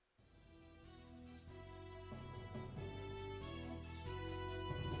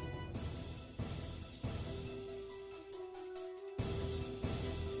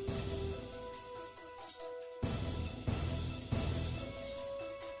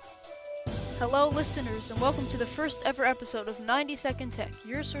Hello, listeners, and welcome to the first ever episode of 90 Second Tech,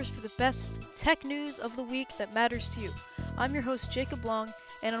 your source for the best tech news of the week that matters to you. I'm your host, Jacob Long,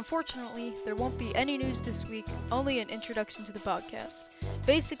 and unfortunately, there won't be any news this week, only an introduction to the podcast.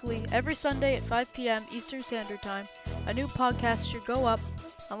 Basically, every Sunday at 5 p.m. Eastern Standard Time, a new podcast should go up,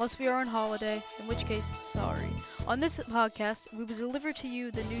 unless we are on holiday, in which case, sorry. On this podcast, we will deliver to you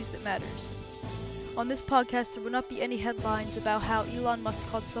the news that matters. On this podcast, there will not be any headlines about how Elon Musk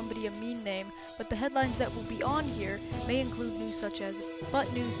called somebody a mean name, but the headlines that will be on here may include news such as,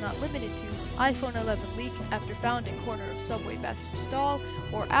 but news not limited to, iPhone 11 leaked after found in corner of subway bathroom stall,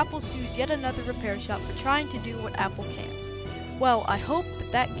 or Apple sues yet another repair shop for trying to do what Apple can't. Well, I hope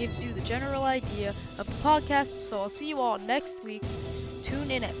that gives you the general idea of the podcast, so I'll see you all next week.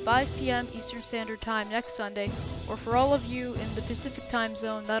 Tune in at 5 p.m. Eastern Standard Time next Sunday, or for all of you in the Pacific Time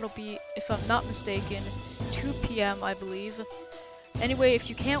Zone, that'll be, if I'm not mistaken, 2 p.m. I believe. Anyway, if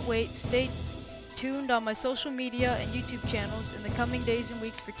you can't wait, stay tuned on my social media and YouTube channels in the coming days and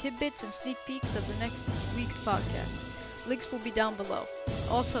weeks for tidbits and sneak peeks of the next week's podcast. Links will be down below.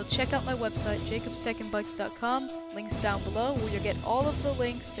 Also, check out my website, jacobstechandbikes.com. Links down below, where you'll get all of the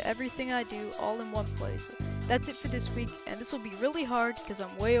links to everything I do all in one place. That's it for this week, and this will be really hard because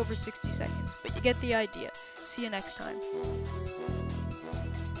I'm way over 60 seconds, but you get the idea. See you next time.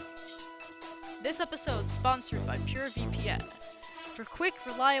 This episode is sponsored by PureVPN. For quick,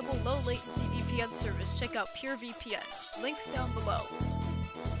 reliable, low-latency VPN service, check out PureVPN. Links down below.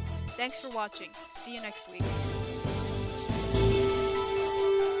 Thanks for watching. See you next week.